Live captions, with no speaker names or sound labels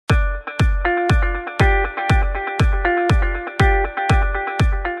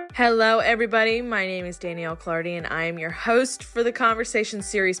Hello, everybody. My name is Danielle Clardy, and I am your host for the Conversation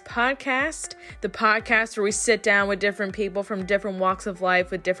Series podcast, the podcast where we sit down with different people from different walks of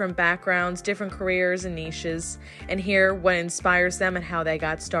life with different backgrounds, different careers and niches, and hear what inspires them and how they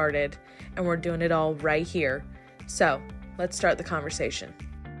got started. And we're doing it all right here. So let's start the conversation.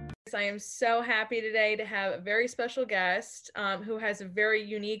 I am so happy today to have a very special guest who has a very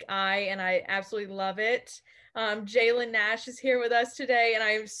unique eye, and I absolutely love it. Jaylynn Nash is here with us today, and I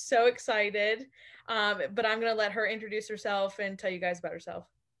am so excited. But I'm going to let her introduce herself and tell you guys about herself.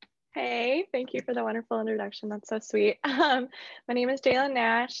 Hey, thank you for the wonderful introduction. That's so sweet. My name is Jaylynn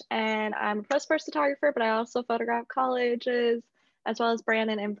Nash, and I'm a pro sports photographer, but I also photograph colleges, as well as brand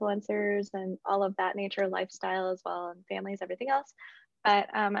and influencers and all of that nature, lifestyle as well, and families, everything else. But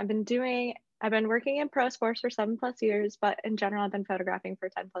I've been working in pro sports for 7+ years, but in general, I've been photographing for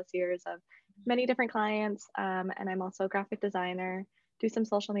 10+ years of many different clients. And I'm also a graphic designer, do some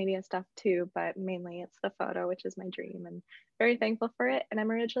social media stuff too, but mainly it's the photo, which is my dream, and very thankful for it. And I'm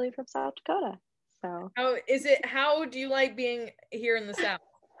originally from South Dakota. So How do you like being here in the South?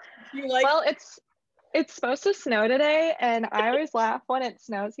 Well, it's supposed to snow today, and I always laugh when it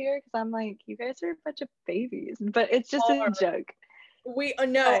snows here because I'm like, you guys are a bunch of babies, but it's just a joke.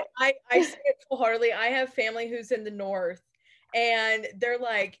 I see it wholeheartedly. I have family who's in the north, and they're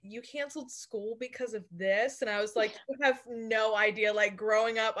like, you canceled school because of this, and I was like, you have no idea. Like,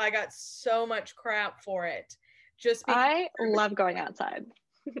 growing up, I got so much crap for it, just because I love going outside.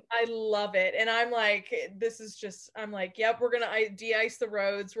 I love it. And I'm like, yep, we're gonna de-ice the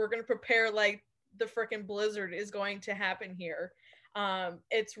roads, we're gonna prepare like the freaking blizzard is going to happen here.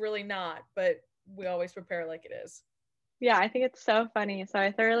 It's really not, but we always prepare like it is. Yeah, I think it's so funny. So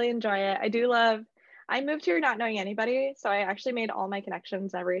I thoroughly enjoy it. I moved here not knowing anybody. So I actually made all my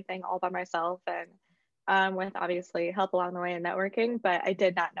connections, everything all by myself, and with obviously help along the way and networking, but I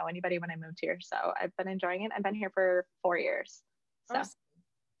did not know anybody when I moved here. So I've been enjoying it. I've been here for 4 years. So awesome.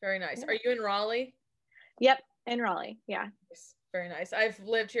 Very nice. Yeah. Are you in Raleigh? Yep, in Raleigh. Yeah. Very nice. I've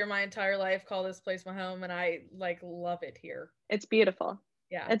lived here my entire life, call this place my home, and I love it here. It's beautiful.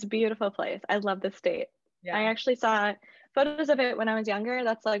 Yeah. It's a beautiful place. I love the state. Yeah. I actually saw photos of it when I was younger.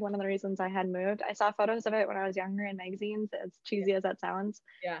 That's like one of the reasons I had moved. I saw photos of it when I was younger in magazines, as cheesy as that sounds.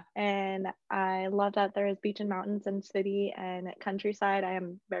 Yeah. And I love that there is beach and mountains and city and countryside. I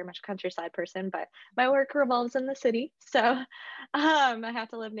am very much a countryside person, but my work revolves in the city. So I have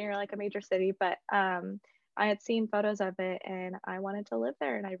to live near like a major city, but I had seen photos of it and I wanted to live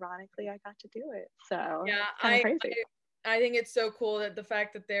there, and ironically I got to do it. So yeah, kind of crazy. I think it's so cool that the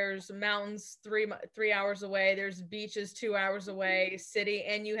fact that there's mountains 3 hours away, there's beaches 2 hours away, city,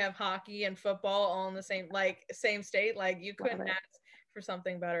 and you have hockey and football all in the same state. Like, you couldn't ask for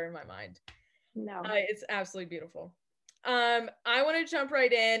something better in my mind. No. It's absolutely beautiful. I want to jump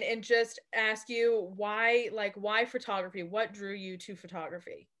right in and just ask you why photography? What drew you to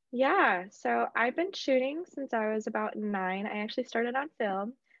photography? Yeah, so I've been shooting since I was about 9. I actually started on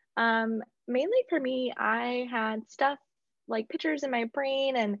film. Mainly for me, I had stuff like pictures in my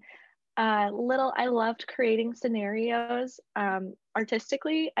brain, and I loved creating scenarios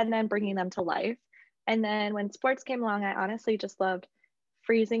artistically and then bringing them to life. And then when sports came along, I honestly just loved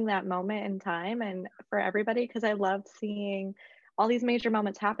freezing that moment in time and for everybody, because I loved seeing all these major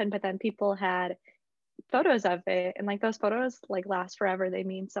moments happen, but then people had photos of it, and like those photos like last forever. They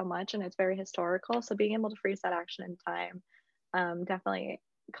mean so much, and it's very historical. So being able to freeze that action in time definitely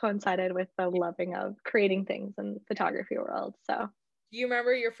coincided with the loving of creating things in the photography world. So do you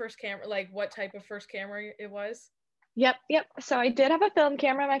remember your first camera, like what type of first camera it was? Yep. So I did have a film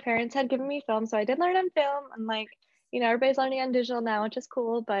camera. My parents had given me film, so I did learn on film, and like, everybody's learning on digital now, which is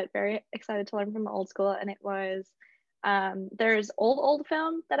cool, but very excited to learn from the old school. And it was there's old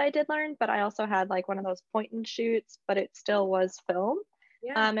film that I did learn, but I also had like one of those point and shoots, but it still was film.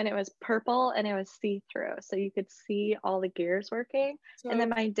 Yeah. And it was purple and it was see-through, so you could see all the gears working. And then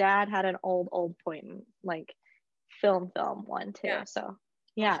my dad had an old point and like film one too. Yeah. So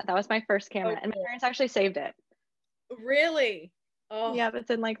yeah, that was my first camera. And my parents actually saved it. Really? Oh yeah,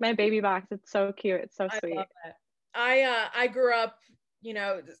 it's in like my baby box. It's so cute. It's so sweet. I love that. I grew up,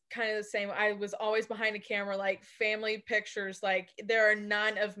 kind of the same. I was always behind a camera, like family pictures, like there are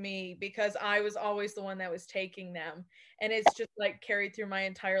none of me because I was always the one that was taking them. And it's just like carried through my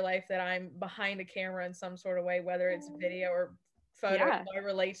entire life that I'm behind a camera in some sort of way, whether it's video or photo. Yeah. I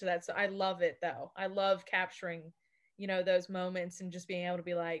relate to that. So I love it though. I love capturing, those moments and just being able to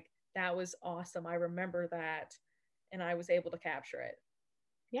be like, that was awesome. I remember that. And I was able to capture it.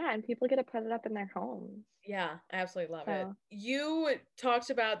 Yeah, and people get to put it up in their homes. Yeah, I absolutely love it. You talked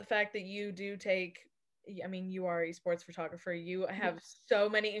about the fact that you do take I mean, you are a sports photographer. You have so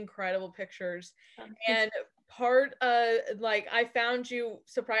many incredible pictures. Um, And like I found you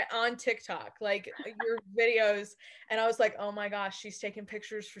surprise on TikTok, like your videos, and I was like, oh my gosh, she's taking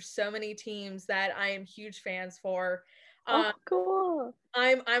pictures for so many teams that I am huge fans for. oh, cool.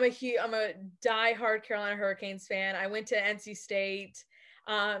 I'm a diehard Carolina Hurricanes fan. I went to NC State.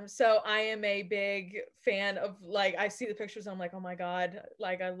 So I am a big fan of, like, I see the pictures, I'm like, oh my God,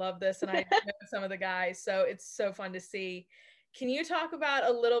 like I love this. And I know some of the guys. So it's so fun to see. Can you talk about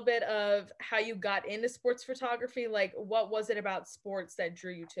a little bit of how you got into sports photography? Like, what was it about sports that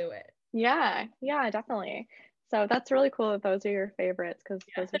drew you to it? Yeah, yeah, definitely. So that's really cool that those are your favorites because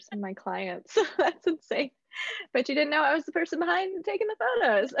those are some of my clients. That's insane. But you didn't know I was the person behind taking the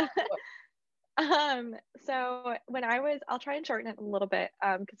photos. So when I'll try and shorten it a little bit,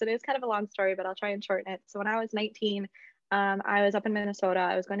 because it is kind of a long story, but I'll try and shorten it. So when I was 19, I was up in Minnesota.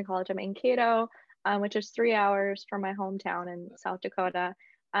 I was going to college at Mankato, which is 3 hours from my hometown in South Dakota,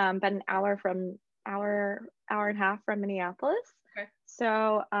 but an hour and a half from Minneapolis. Okay.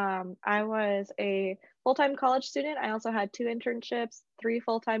 So I was a full-time college student. I also had 2 internships, 3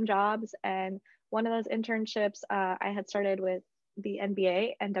 full-time jobs, and one of those internships I had started with the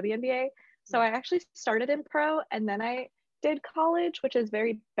NBA and WNBA. So I actually started in pro and then I did college, which is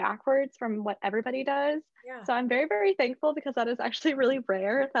very backwards from what everybody does. Yeah. So I'm very, very thankful because that is actually really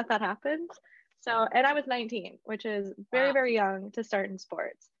rare that that happens. So, and I was 19, which is very, Wow. very young to start in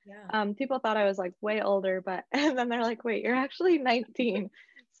sports. Yeah. People thought I was like way older, but and then they're like, wait, you're actually 19.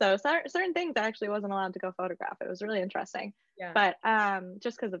 So certain things I actually wasn't allowed to go photograph. It was really interesting. Yeah. But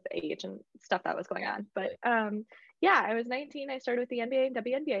just because of the age and stuff that was going on. But yeah, I was 19. I started with the NBA and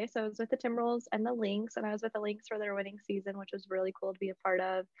WNBA. So I was with the Timberwolves and the Lynx, and I was with the Lynx for their winning season, which was really cool to be a part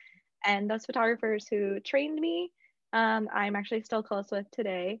of. And those photographers who trained me, I'm actually still close with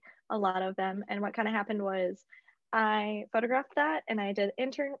today, a lot of them. And what kind of happened was I photographed that and I did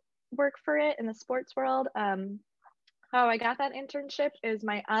intern work for it in the sports world. How I got that internship is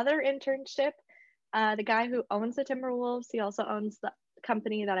my other internship. The guy who owns the Timberwolves, he also owns the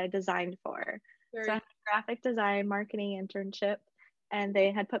company that I designed for. So I had a graphic design marketing internship, and they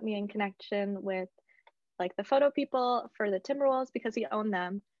had put me in connection with like the photo people for the Timberwolves because he owned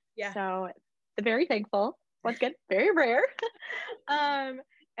them. Yeah. So very thankful. Once again, very rare. And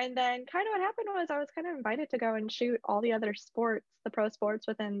then kind of what happened was I was kind of invited to go and shoot all the other sports, the pro sports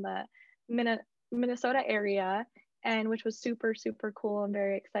within the Minnesota area, and which was super, super cool and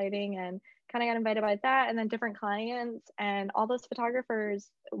very exciting. And kind of got invited by that, and then different clients and all those photographers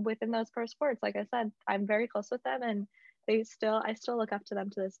within those pro sports. Like I said, I'm very close with them, and I still look up to them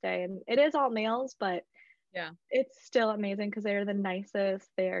to this day. And it is all males, but yeah, it's still amazing because they're the nicest.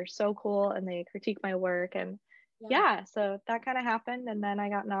 They are so cool, and they critique my work. And yeah, so that kind of happened, and then I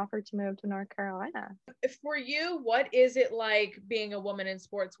got an offer to move to North Carolina. For you, what is it like being a woman in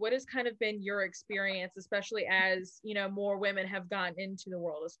sports? What has kind of been your experience, especially as, you know, more women have gotten into the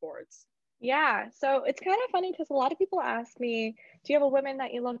world of sports? Yeah, so it's kind of funny because a lot of people ask me, do you have a woman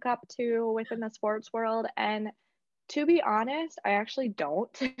that you look up to within the sports world? And to be honest, I actually don't.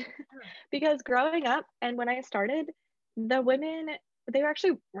 Because growing up and when I started, the women, they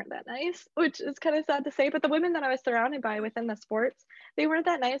actually weren't that nice, which is kind of sad to say, but the women that I was surrounded by within the sports, they weren't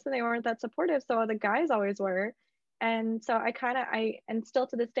that nice and they weren't that supportive. So the guys always were. And so and still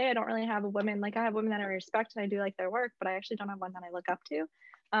to this day, I don't really have a woman, like I have women that I respect and I do like their work, but I actually don't have one that I look up to.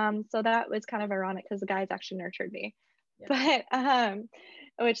 So that was kind of ironic because the guys actually nurtured me. Yeah.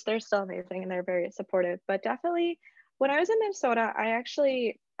 But which they're still amazing and they're very supportive. But definitely when I was in Minnesota,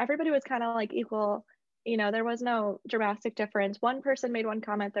 everybody was kind of like equal. You know, there was no drastic difference. One person made one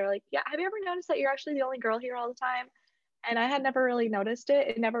comment. They're like, yeah, have you ever noticed that you're actually the only girl here all the time? And I had never really noticed it.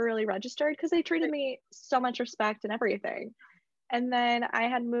 It never really registered because they treated me so much respect and everything. And then I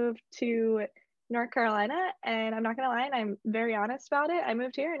had moved to North Carolina, and I'm not gonna lie, and I'm very honest about it. I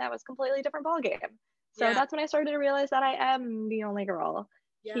moved here, and that was a completely different ballgame. So that's when I started to realize that I am the only girl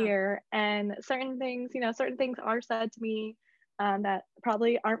here, and certain things, certain things are said to me that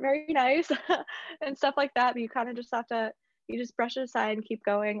probably aren't very nice and stuff like that. But you kind of just have to, you just brush it aside and keep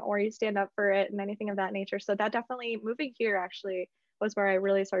going, or you stand up for it and anything of that nature. So that definitely moving here actually was where I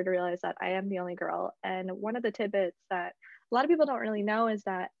really started to realize that I am the only girl. And one of the tidbits that a lot of people don't really know is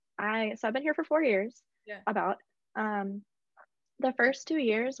that I've been here for 4 years. About the first 2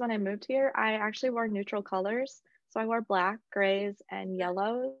 years when I moved here, I actually wore neutral colors. So I wore black, grays, and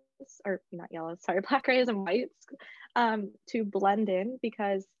yellows, or not yellows, sorry, black, grays, and whites to blend in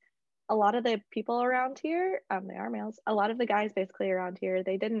because a lot of the people around here, they are males. A lot of the guys basically around here,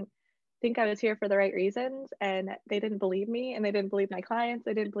 they didn't think I was here for the right reasons, and they didn't believe me, and they didn't believe my clients,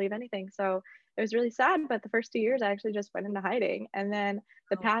 they didn't believe anything. So it was really sad, but the first 2 years I actually just went into hiding. And then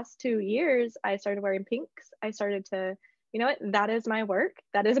the Oh, past 2 years I started wearing pinks. I started to, you know what, that is my work.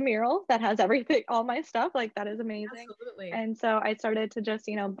 That is a mural that has everything, all my stuff. Like that is amazing. absolutely. And so I started to just,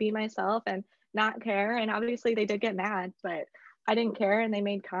 be myself and not care. And obviously they did get mad, but I didn't care. And they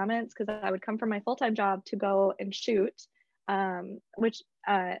made comments because I would come from my full-time job to go and shoot, which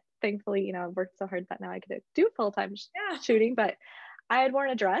thankfully, I've worked so hard that now I could do full-time Yeah. shooting. But I had worn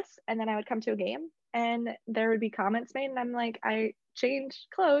a dress and then I would come to a game and there would be comments made. And I'm like, I changed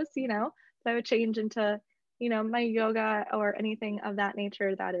clothes, but I would change into, my yoga or anything of that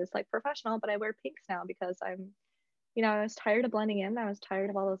nature that is like professional. But I wear pinks now because I was tired of blending in. I was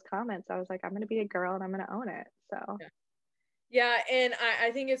tired of all those comments. I was like, I'm going to be a girl and I'm going to own it. So, Yeah. Yeah, and I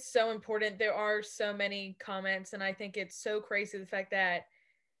think it's so important. There are so many comments, and I think it's so crazy the fact that,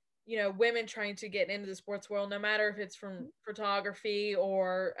 women trying to get into the sports world, no matter if it's from photography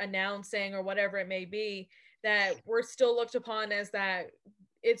or announcing or whatever it may be, that we're still looked upon as that.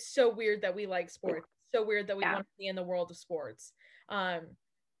 It's so weird that we like sports. So weird that we yeah. want to be in the world of sports.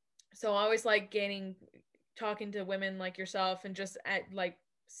 So I always like talking to women like yourself and just like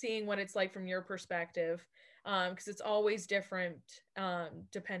seeing what it's like from your perspective, because it's always different,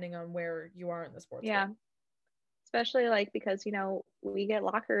 depending on where you are in the sports Yeah. world. Especially like because, we get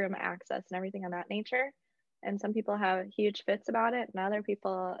locker room access and everything of that nature. And some people have huge fits about it. And other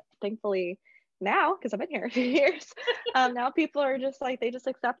people, thankfully, now, because I've been here a few years, now people are just like, they just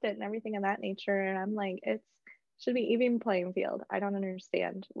accept it and everything of that nature. And I'm like, it should be even playing field. I don't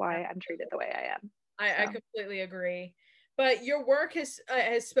understand why I'm treated the way I am. I So, completely agree. But your work has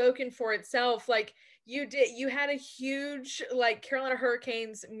spoken for itself. Like you had a huge like Carolina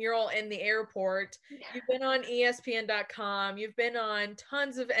Hurricanes mural in the airport. You've been on ESPN.com. You've been on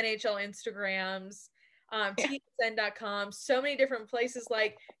tons of NHL Instagrams, yeah. TSN.com, so many different places.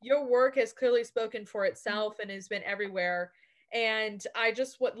 Like your work has clearly spoken for itself and has been everywhere. And I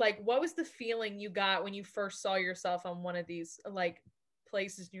just what was the feeling you got when you first saw yourself on one of these like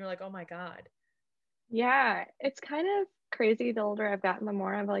places and you're like, oh my God. Yeah, it's kind of crazy. The older I've gotten, the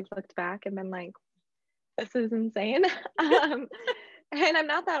more I've like looked back and been like, this is insane. um, and I'm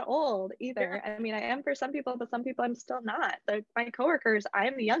not that old Yeah, either. I mean, I am for some people, but some people I'm still not. Like my coworkers, I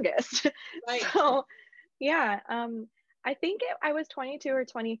am the youngest. right. So yeah, I think I was 22 or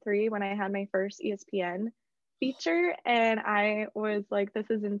 23 when I had my first ESPN feature, and I was like, this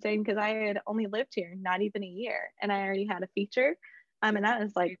is insane because I had only lived here not even a year, and I already had a feature, and that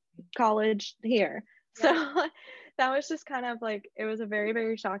was like college here. So Yeah. that was just kind of like it was a very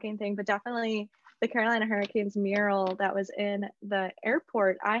very shocking thing, but definitely the Carolina Hurricanes mural that was in the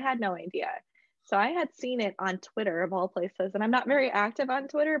airport, I had no idea. So I had seen it on Twitter of all places, and I'm not very active on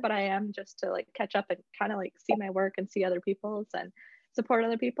Twitter, but I am just to like catch up and kind of like see my work and see other people's and support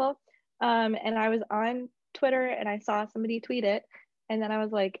other people. And I was on Twitter and I saw somebody tweet it, and then I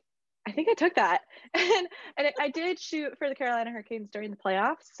was like, I think I took that, and I did shoot for the Carolina Hurricanes during the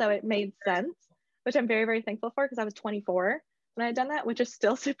playoffs, so it made sense, which I'm very very thankful for because I was 24 when I had done that, which is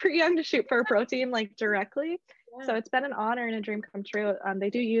still super young to shoot for a pro team like directly. So Yeah. it's been an honor and a dream come true. They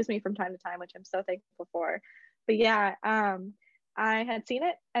do use me from time to time, which I'm so thankful for. But yeah, I had seen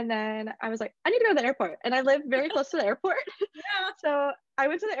it and then I was like, I need to go to the airport. And I live very close to the airport. Yeah. So I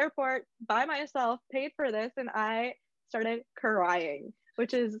went to the airport by myself, paid for this, and I started crying,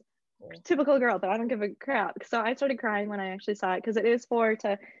 which is Cool. typical girl, but I don't give a crap. So I started crying when I actually saw it because it is for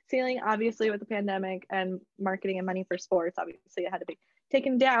to ceiling, obviously, with the pandemic and marketing and money for sports. Obviously, it had to be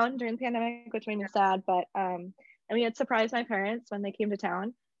taken down during the pandemic, which made me sad. But and we had surprised my parents when they came to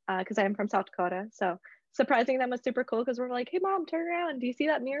town because I am from South Dakota. So surprising them was super cool because we're like, hey mom, turn around. Do you see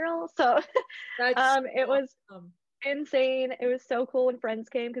that mural? So That's it was awesome. insane. It was so cool when friends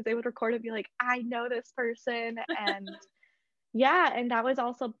came because they would record and be like, I know this person. And yeah, and that was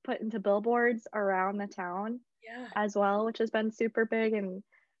also put into billboards around the town Yeah. as well, which has been super big and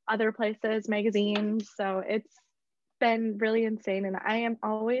other places, magazines. So it's been really insane. And I am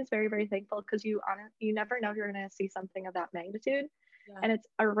always very, very thankful because you never know if you're gonna see something of that magnitude. Yeah. And it's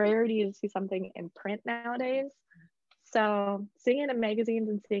a rarity to see something in print nowadays. So seeing it in magazines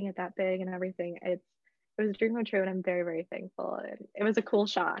and seeing it that big and everything, it was a dream come true and I'm very, very thankful. And it was a cool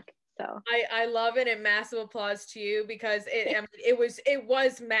shock. So I love it and massive applause to you because it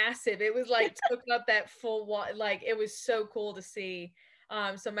was massive. It was like took up that full wall. Like it was so cool to see.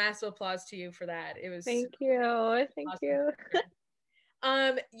 So massive applause to you for that. It was thank you. Thank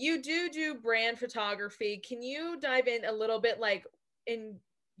awesome. you. You do brand photography. Can you dive in a little bit, like in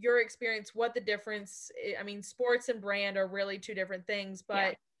your experience, what the difference? I mean, sports and brand are really two different things,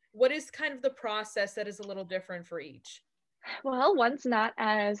 Yeah. but what is kind of the process that is a little different for each? Well, one's not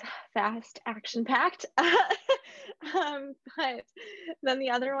as fast action packed, but then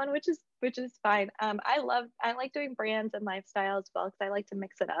the other one, which is fine. I like doing brands and lifestyle as well because I like to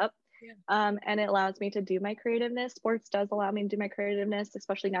mix it up. Yeah. And it allows me to do my creativeness. Sports does allow me to do my creativeness,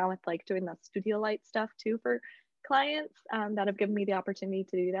 especially now with like doing the studio light stuff too for clients that have given me the opportunity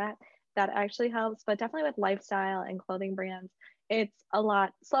to do that. That actually helps, but definitely with lifestyle and clothing brands, it's a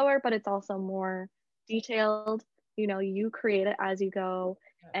lot slower, but it's also more detailed. You create it as you go,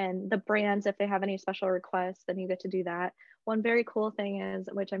 and the brands, if they have any special requests, then you get to do that. One very cool thing is,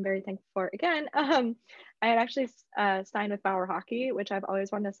 which I'm very thankful for again, I had actually signed with Bauer Hockey, which I've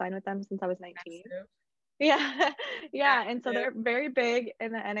always wanted to sign with them since I was 19. Yeah. Yeah, and so they're very big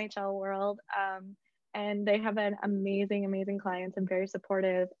in the NHL world, and they have an amazing clients and very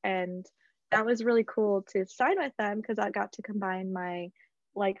supportive, and that was really cool to sign with them because I got to combine my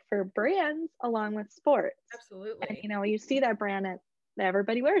like for brands along with sports. Absolutely. And you see that brand and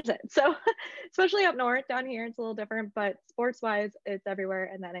everybody wears it. So especially up north, down here it's a little different, but sports wise it's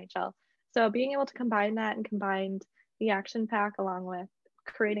everywhere in the NHL. So being able to combine that and combined the action pack along with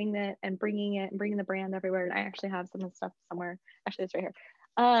creating it and bringing the brand everywhere. And I actually have some of the stuff somewhere. Actually, it's right here.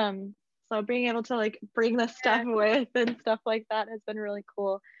 So being able to like bring the stuff with and stuff like that has been really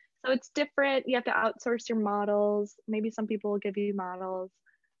cool. So it's different. You have to outsource your models. Maybe some people will give you models.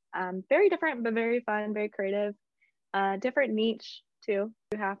 Very different, but very fun, very creative. Different niche too.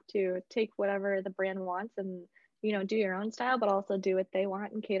 You have to take whatever the brand wants and do your own style, but also do what they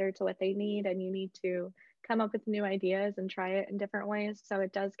want and cater to what they need. And you need to come up with new ideas and try it in different ways. So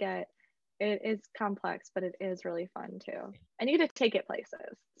it is complex, but it is really fun too. And you get to take it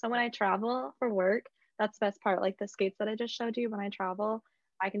places. So when I travel for work, that's the best part. Like the skates that I just showed you, when I travel,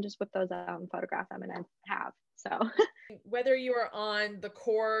 I can just whip those out and photograph them, and I have. So whether you are on the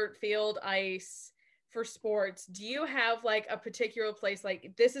court, field, ice, for sports, do you have like a particular place,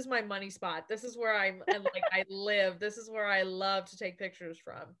 like this is my money spot, this is where I live, this is where I love to take pictures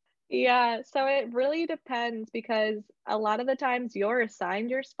from? Yeah, so it really depends because a lot of the times you're assigned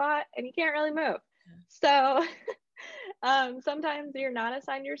your spot and you can't really move. So sometimes you're not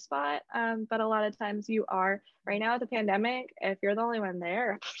assigned your spot, but a lot of times you are. Right now with the pandemic, if you're the only one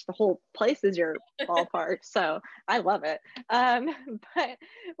there, the whole place is your ballpark. So I love it. But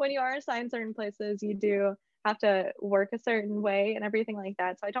when you are assigned certain places, you do have to work a certain way and everything like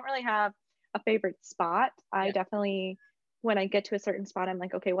that. So I don't really have a favorite spot. I definitely, when I get to a certain spot, I'm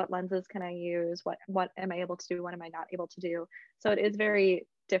like, okay, what lenses can I use? What am I able to do? What am I not able to do? So it is very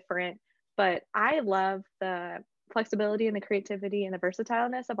different. But I love the flexibility and the creativity and the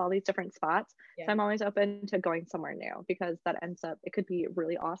versatileness of all these different spots. So I'm always open to going somewhere new because that ends up, it could be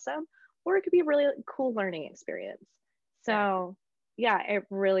really awesome or it could be a really cool learning experience. So yeah, it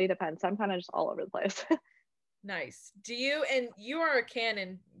really depends. I'm kind of just all over the place. Nice. And you are a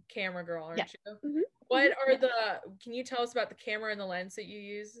Canon camera girl, aren't you? Mm-hmm. What are can you tell us about the camera and the lens that you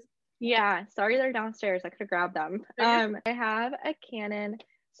use? Yeah, sorry, they're downstairs. I could have grabbed them. I have a Canon.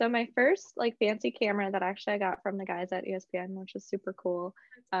 So my first like fancy camera that actually I got from the guys at ESPN, which is super cool.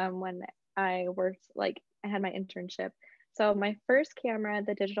 When I worked, like I had my internship. So my first camera,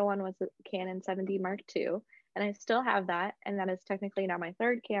 the digital one, was a Canon 7D Mark II, and I still have that. And that is technically now my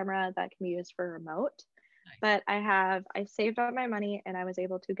third camera that can be used for remote. Nice. But I saved up my money and I was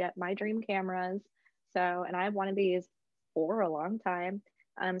able to get my dream cameras. So, and I have wanted these for a long time.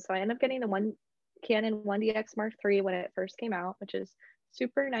 So I ended up getting the Canon 1DX Mark III when it first came out, which is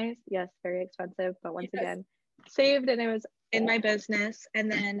super nice. Yes, very expensive, but once again, saved, and it was in my business.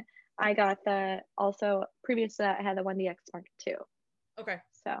 And then I got previous to that, I had the 1DX Mark II. Okay.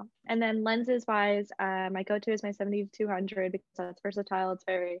 So, and then lenses wise, my go-to is my 70-200 because that's versatile.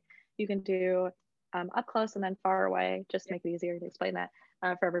 You can do up close and then far away, just to make it easier to explain that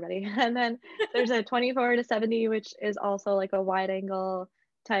for everybody. And then there's a 24-70, which is also like a wide angle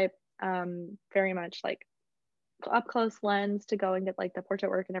type, very much like up close lens to go and get like the portrait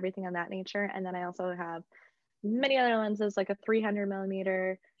work and everything on that nature. And then I also have many other lenses, like a 300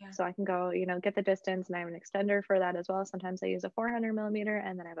 millimeter, so I can go get the distance, and I have an extender for that as well. Sometimes I use a 400 millimeter,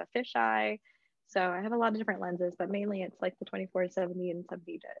 and then I have a fisheye. So I have a lot of different lenses, but mainly it's like the 24-70 and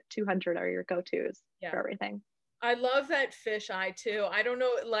 70-200 are your go-tos for everything. I love that fisheye too. I don't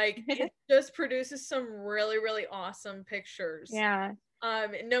know, like it just produces some really, really awesome pictures. Yeah.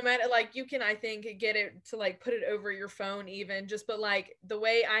 No matter, like you can, I think, get it to like put it over your phone even, just, but like the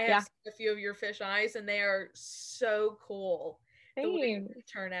way I have seen a few of your fish eyes, and they are so cool the way they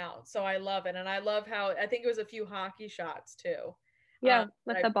turn out. So I love it. And I love how, I think it was a few hockey shots too. Yeah,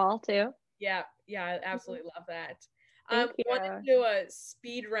 with the ball too. Yeah, I absolutely love that. Thank Want to you. do a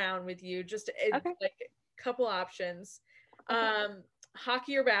speed round with you, just Okay. like a couple options. Okay.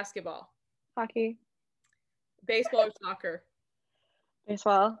 Hockey or basketball? Hockey. Baseball or soccer?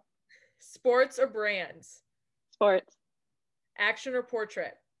 Baseball. Sports or brands? Sports. Action or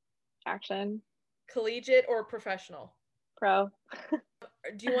portrait? Action. Collegiate or professional? Pro.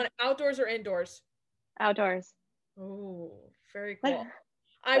 Do you want outdoors or indoors? Outdoors. Oh, very cool.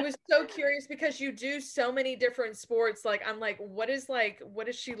 I was so curious because you do so many different sports. Like, I'm like, what does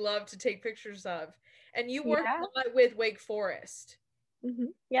she love to take pictures of? And you work Yeah. a lot with Wake Forest.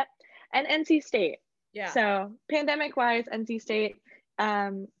 Yep. And NC State. Yeah. So pandemic wise, NC State,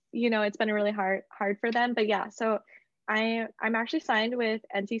 it's been really hard for them. But yeah, so I'm actually signed with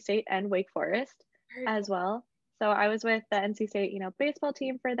NC State and Wake Forest Very as cool. well. So I was with the NC State, baseball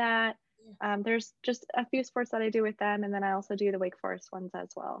team for that. There's just a few sports that I do with them, and then I also do the Wake Forest ones as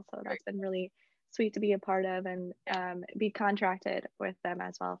well. So that's been really sweet to be a part of and be contracted with them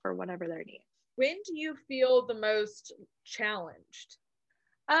as well for whatever their needs. When do you feel the most challenged?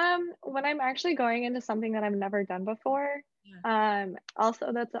 When I'm actually going into something that I've never done before.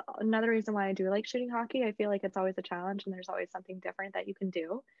 Also that's another reason why I do like shooting hockey. I feel like it's always a challenge and there's always something different that you can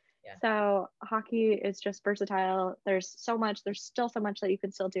do. Yeah. So hockey is just versatile. There's still so much that you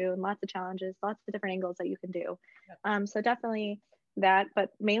can still do and lots of challenges, lots of different angles that you can do. So definitely that,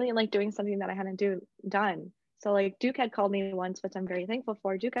 but mainly like doing something that I hadn't done. So like Duke had called me once, which I'm very thankful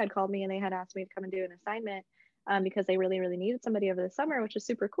for. Duke had called me and they had asked me to come and do an assignment because they really, really needed somebody over the summer, which is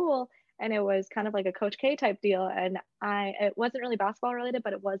super cool. And it was kind of like a Coach K type deal. And it wasn't really basketball related,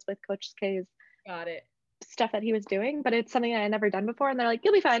 but it was with Coach K's Got it. stuff that he was doing. But it's something I had never done before. And they're like,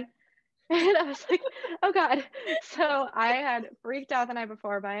 you'll be fine. And I was like, oh God. So I had freaked out the night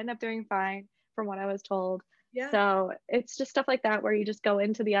before, but I ended up doing fine from what I was told. Yeah. So it's just stuff like that where you just go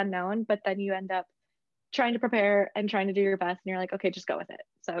into the unknown, but then you end up trying to prepare and trying to do your best. And you're like, okay, just go with it.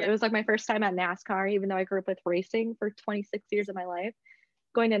 So it was like my first time at NASCAR, even though I grew up with racing for 26 years of my life.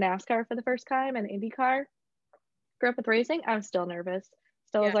 Going to NASCAR for the first time and IndyCar, grew up with racing, I was still nervous.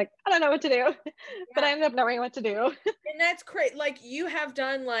 Still was like, I don't know what to do. But I ended up knowing what to do. And that's great. Like you have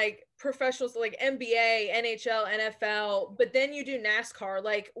done like professionals like NBA, NHL, NFL, but then you do NASCAR.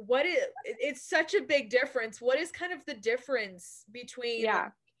 Like it's such a big difference. What is kind of the difference between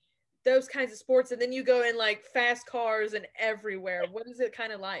those kinds of sports? And then you go in like fast cars and everywhere. What is it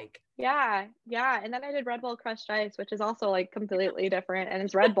kind of like? Yeah. And then I did Red Bull Crushed Ice, which is also like completely different and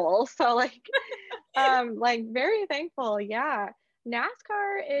it's Red Bull. So like very thankful. Yeah.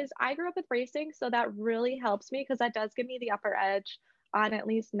 NASCAR I grew up with racing, so that really helps me because that does give me the upper edge on at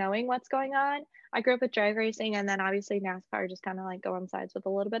least knowing what's going on. I grew up with drag racing and then obviously NASCAR just kind of like coincides with a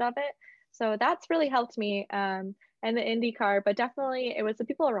little bit of it. So that's really helped me. And the IndyCar, but definitely it was the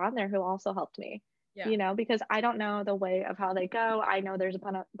people around there who also helped me. Because I don't know the way of how they go. I know there's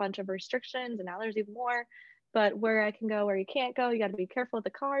a bunch of restrictions and now there's even more, but where I can go, where you can't go, you got to be careful with the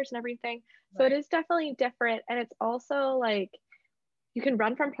cars and everything. So it is definitely different. And it's also like, you can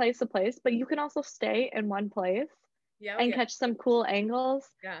run from place to place, but you can also stay in one place and catch some cool angles.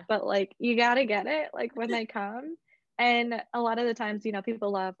 But like, you got to get it like when they come. And a lot of the times,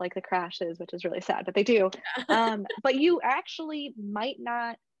 people love like the crashes, which is really sad, but they do. But you actually might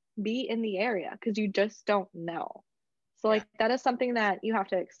not be in the area because you just don't know. So like that is something that you have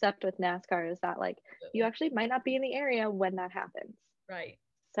to accept with NASCAR is that like you actually might not be in the area when that happens. Right.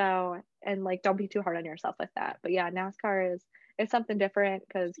 So and like don't be too hard on yourself with that. But yeah, NASCAR is something different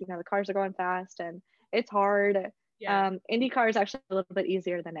because the cars are going fast and it's hard. IndyCar is actually a little bit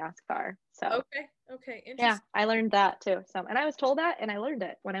easier than NASCAR. So okay, interesting. Yeah, I learned that too. So and I was told that and I learned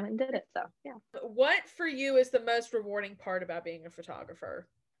it when I went and did it. So yeah. What for you is the most rewarding part about being a photographer?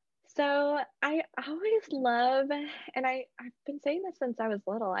 So I always love, and I've been saying this since I was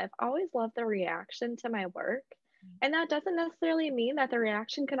little, I've always loved the reaction to my work. And that doesn't necessarily mean that the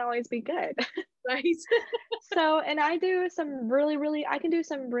reaction can always be good. Right. So, and I do some really,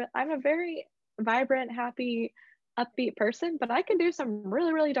 I'm a very vibrant, happy, upbeat person, but I can do some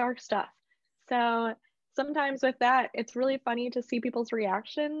really dark stuff. So sometimes with that, it's really funny to see people's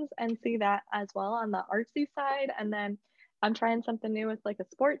reactions and see that as well on the artsy side. And then I'm trying something new with like a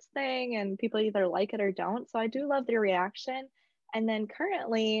sports thing and people either like it or don't. So I do love the reaction. And then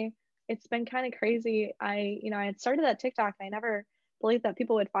currently it's been kind of crazy. I had started that TikTok and I never believed that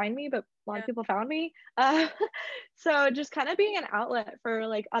people would find me, but a lot of people found me. So just kind of being an outlet for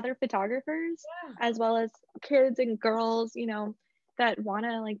like other photographers as well as kids and girls, that want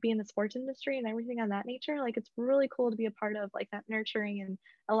to like be in the sports industry and everything on that nature. Like it's really cool to be a part of like that nurturing and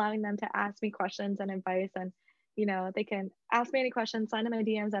allowing them to ask me questions and advice and they can ask me any questions, sign in my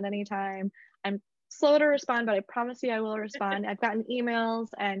DMs at any time. I'm slow to respond, but I promise you I will respond. I've gotten emails,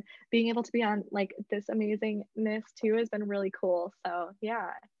 and being able to be on like this amazingness too has been really cool. So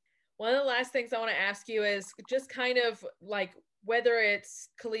yeah. One of the last things I want to ask you is just kind of like whether it's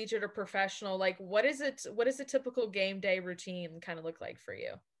collegiate or professional, like what is a typical game day routine kind of look like for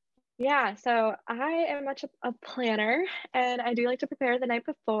you? Yeah, so I am much a planner, and I do like to prepare the night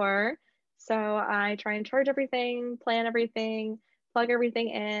before. So I try and charge everything, plan everything, plug everything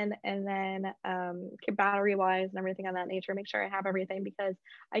in, and then battery wise and everything on that nature, make sure I have everything because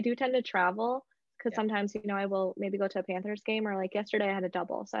I do tend to travel because Yeah. sometimes, I will maybe go to a Panthers game or like yesterday I had a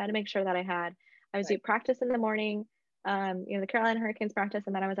double. So I had to make sure that I was Right. doing practice in the morning, the Carolina Hurricanes practice,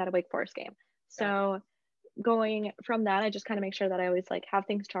 and then I was at a Wake Forest game. Gotcha. So going from that, I just kind of make sure that I always like have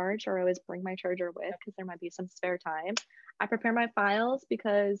things charged or I always bring my charger with because there might be some spare time. I prepare my files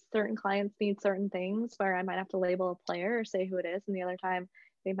because certain clients need certain things where I might have to label a player or say who it is, and the other time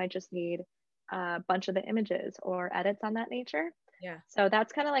they might just need a bunch of the images or edits on that nature. Yeah. So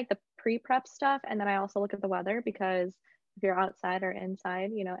that's kind of like the pre-prep stuff. And then I also look at the weather because if you're outside or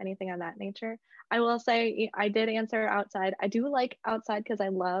inside, anything on that nature. I will say I did answer outside. I do like outside because I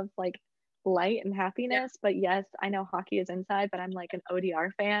love like light and Yeah. happiness. But yes, I know hockey is inside, but I'm like an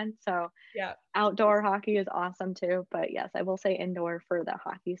ODR fan. So Yeah. outdoor hockey is awesome too. But yes, I will say indoor for the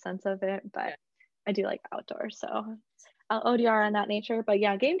hockey sense of it. But Yeah. I do like outdoor. So ODR on that nature. But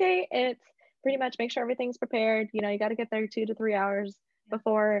yeah, game day, it's pretty much make sure everything's prepared. You got to get there 2 to 3 hours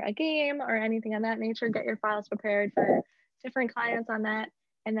before a game or anything on that nature. Get your files prepared for different clients on that.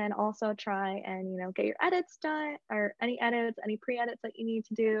 And then also try and, get your edits done or any edits, any pre-edits that you need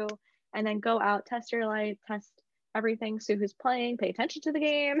to do. And then go out, test your light, test everything. So who's playing, pay attention to the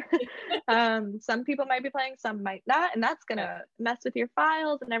game. Some people might be playing, some might not. And that's going to mess with your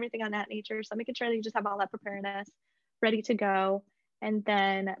files and everything on that nature. So making sure that you just have all that preparedness ready to go, and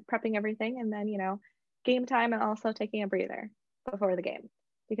then prepping everything, and then game time, and also taking a breather before the game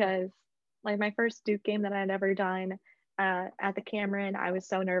because like my first Duke game that I'd ever done at the Cameron, I was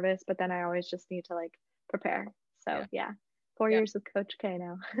so nervous, but then I always just need to like prepare. So yeah, 4 years with Coach K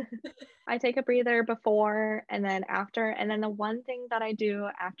now. I take a breather before and then after, and then the one thing that I do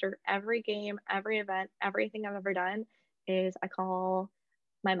after every game, every event, everything I've ever done is I call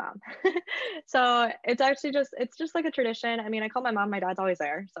my mom. So it's just like a tradition. I mean, I call my mom, my dad's always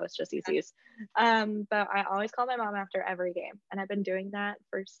there, so it's just easy. But I always call my mom after every game, and I've been doing that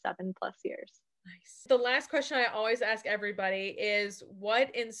for 7+ years. Nice. The last question I always ask everybody is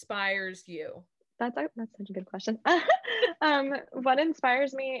what inspires you? That's such a good question. What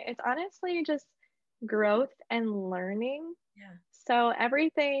inspires me? It's honestly just growth and learning. Yeah. So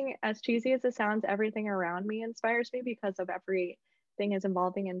everything, as cheesy as it sounds, everything around me inspires me because of everything is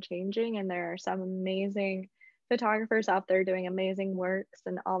evolving and changing. And there are some amazing photographers out there doing amazing works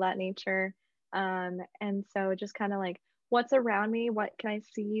and all that nature. And so just kind of like what's around me, what can I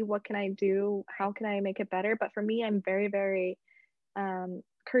see, what can I do, how can I make it better? But for me, I'm very, very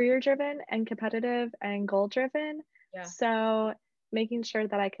career driven and competitive and goal driven. Yeah. So making sure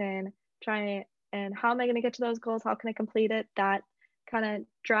that I can try and how am I going to get to those goals? How can I complete it? That kind of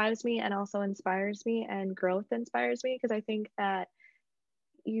drives me and also inspires me, and growth inspires me because I think that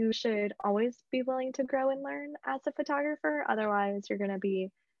you should always be willing to grow and learn as a photographer. Otherwise, you're going to be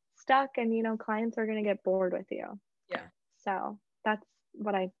stuck and, clients are going to get bored with you. Yeah. So that's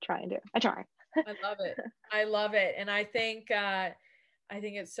what I try and do. I try. I love it. I love it. And I think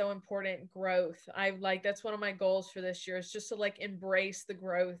it's so important, growth. That's one of my goals for this year is just to like embrace the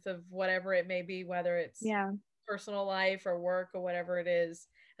growth of whatever it may be, whether it's personal life or work or whatever it is.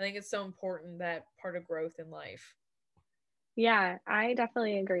 I think it's so important, that part of growth in life. Yeah, I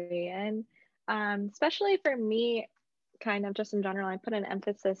definitely agree. And especially for me, kind of just in general, I put an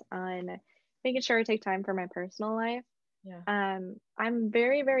emphasis on making sure I take time for my personal life. Yeah. I'm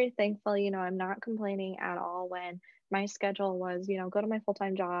very, very thankful, I'm not complaining at all when my schedule was, go to my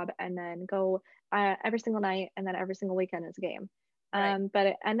full-time job and then go every single night and then every single weekend is a game. Right. But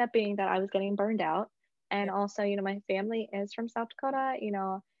it ended up being that I was getting burned out. And also, my family is from South Dakota,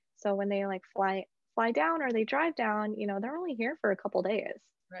 so when they like fly down or they drive down, they're only here for a couple days.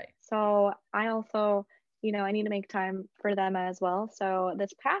 Right. So I also, I need to make time for them as well. So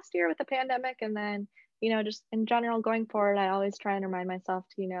this past year with the pandemic and then, just in general going forward, I always try and remind myself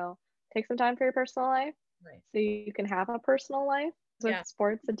to, take some time for your personal life. Right. So you can have a personal life. With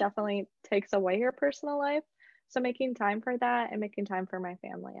sports, it definitely takes away your personal life. So making time for that and making time for my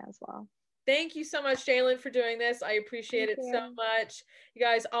family as well. Thank you so much, Jaylynn, for doing this. I appreciate it so much. You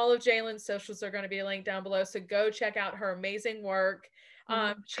guys, all of Jaylynn's socials are going to be linked down below, so go check out her amazing work.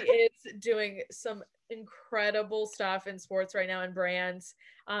 She is doing some incredible stuff in sports right now and brands.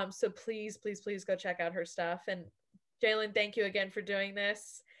 So please go check out her stuff. And Jaylynn, thank you again for doing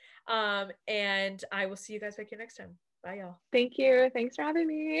this. And I will see you guys back here next time. Bye, y'all. Thank you. Thanks for having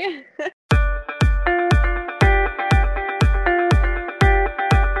me.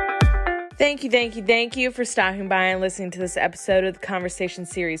 Thank you for stopping by and listening to this episode of the Conversation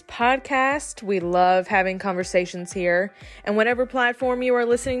Series podcast. We love having conversations here. And whatever platform you are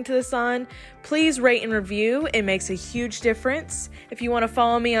listening to this on, please rate and review. It makes a huge difference. If you want to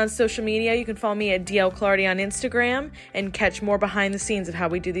follow me on social media, you can follow me at DL Clardy on Instagram and catch more behind the scenes of how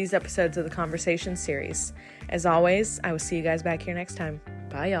we do these episodes of the Conversation Series. As always, I will see you guys back here next time.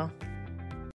 Bye, y'all.